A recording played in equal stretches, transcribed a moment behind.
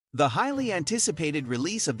The highly anticipated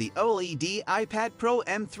release of the OLED iPad Pro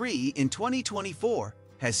M3 in 2024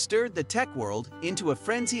 has stirred the tech world into a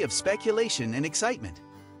frenzy of speculation and excitement.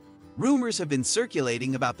 Rumors have been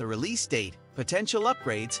circulating about the release date, potential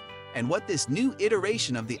upgrades, and what this new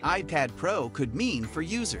iteration of the iPad Pro could mean for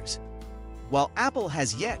users. While Apple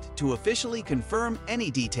has yet to officially confirm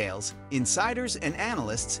any details, insiders and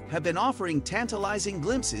analysts have been offering tantalizing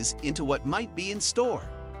glimpses into what might be in store.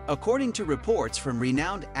 According to reports from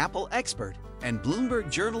renowned Apple expert and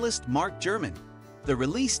Bloomberg journalist Mark Gurman, the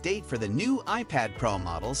release date for the new iPad Pro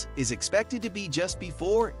models is expected to be just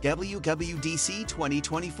before WWDC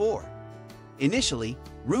 2024. Initially,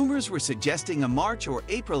 rumors were suggesting a March or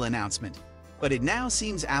April announcement, but it now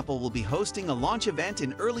seems Apple will be hosting a launch event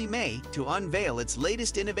in early May to unveil its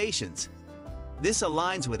latest innovations. This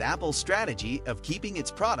aligns with Apple's strategy of keeping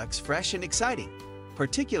its products fresh and exciting,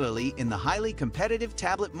 particularly in the highly competitive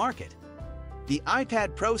tablet market. The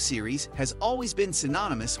iPad Pro series has always been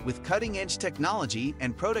synonymous with cutting-edge technology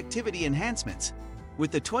and productivity enhancements. With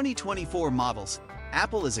the 2024 models,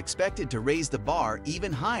 Apple is expected to raise the bar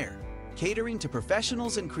even higher, catering to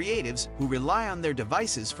professionals and creatives who rely on their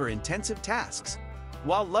devices for intensive tasks.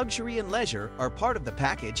 While luxury and leisure are part of the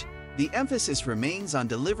package, the emphasis remains on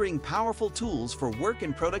delivering powerful tools for work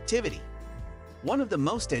and productivity. One of the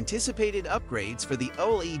most anticipated upgrades for the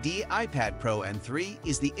OLED iPad Pro M3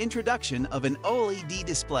 is the introduction of an OLED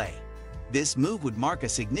display. This move would mark a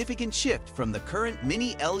significant shift from the current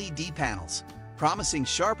mini LED panels, promising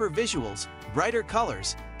sharper visuals, brighter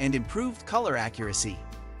colors, and improved color accuracy.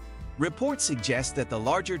 Reports suggest that the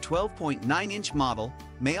larger 12.9-inch model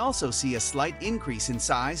may also see a slight increase in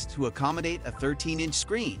size to accommodate a 13-inch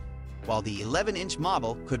screen, while the 11-inch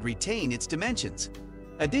model could retain its dimensions.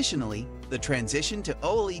 Additionally, the transition to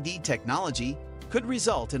OLED technology could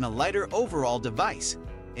result in a lighter overall device,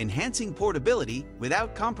 enhancing portability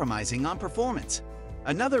without compromising on performance.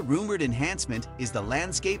 Another rumored enhancement is the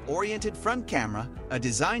landscape-oriented front camera, a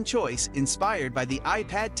design choice inspired by the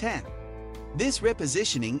iPad 10. This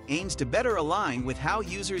repositioning aims to better align with how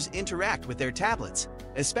users interact with their tablets,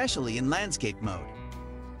 especially in landscape mode.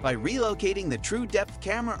 By relocating the True Depth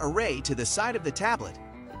camera array to the side of the tablet,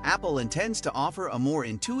 Apple intends to offer a more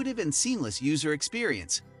intuitive and seamless user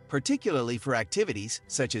experience, particularly for activities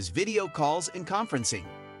such as video calls and conferencing.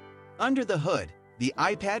 Under the hood, the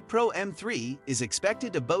iPad Pro M3 is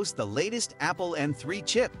expected to boast the latest Apple M3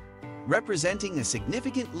 chip, representing a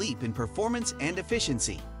significant leap in performance and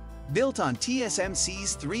efficiency. Built on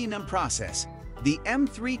TSMC's 3nm process, the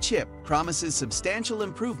M3 chip promises substantial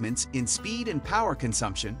improvements in speed and power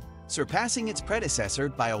consumption, surpassing its predecessor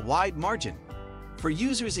by a wide margin. For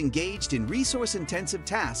users engaged in resource-intensive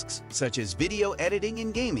tasks such as video editing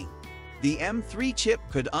and gaming, the M3 chip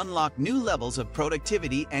could unlock new levels of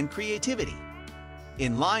productivity and creativity.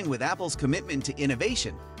 In line with Apple's commitment to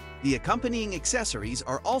innovation, the accompanying accessories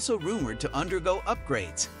are also rumored to undergo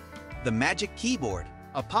upgrades. The Magic Keyboard,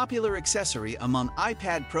 a popular accessory among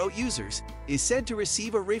iPad Pro users, is said to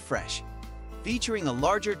receive a refresh, featuring a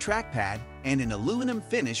larger trackpad and an aluminum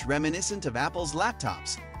finish reminiscent of Apple's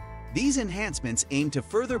laptops. These enhancements aim to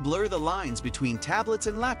further blur the lines between tablets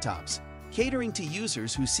and laptops, catering to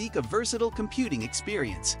users who seek a versatile computing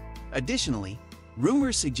experience. Additionally,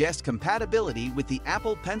 rumors suggest compatibility with the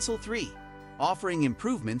Apple Pencil 3, offering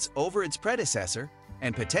improvements over its predecessor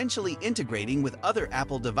and potentially integrating with other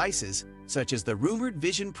Apple devices, such as the rumored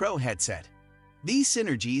Vision Pro headset. These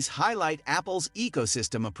synergies highlight Apple's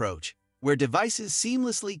ecosystem approach, where devices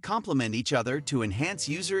seamlessly complement each other to enhance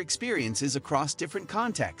user experiences across different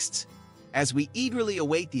contexts. As we eagerly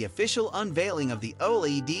await the official unveiling of the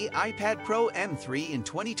OLED iPad Pro M3 in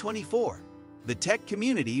 2024, the tech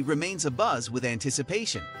community remains abuzz with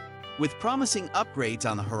anticipation. With promising upgrades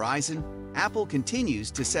on the horizon, Apple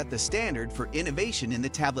continues to set the standard for innovation in the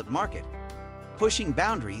tablet market, pushing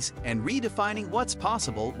boundaries and redefining what's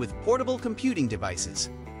possible with portable computing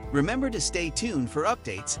devices. Remember to stay tuned for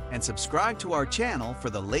updates and subscribe to our channel for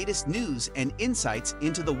the latest news and insights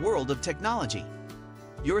into the world of technology.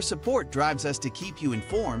 Your support drives us to keep you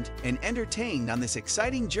informed and entertained on this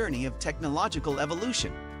exciting journey of technological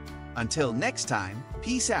evolution. Until next time,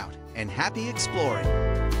 peace out and happy exploring!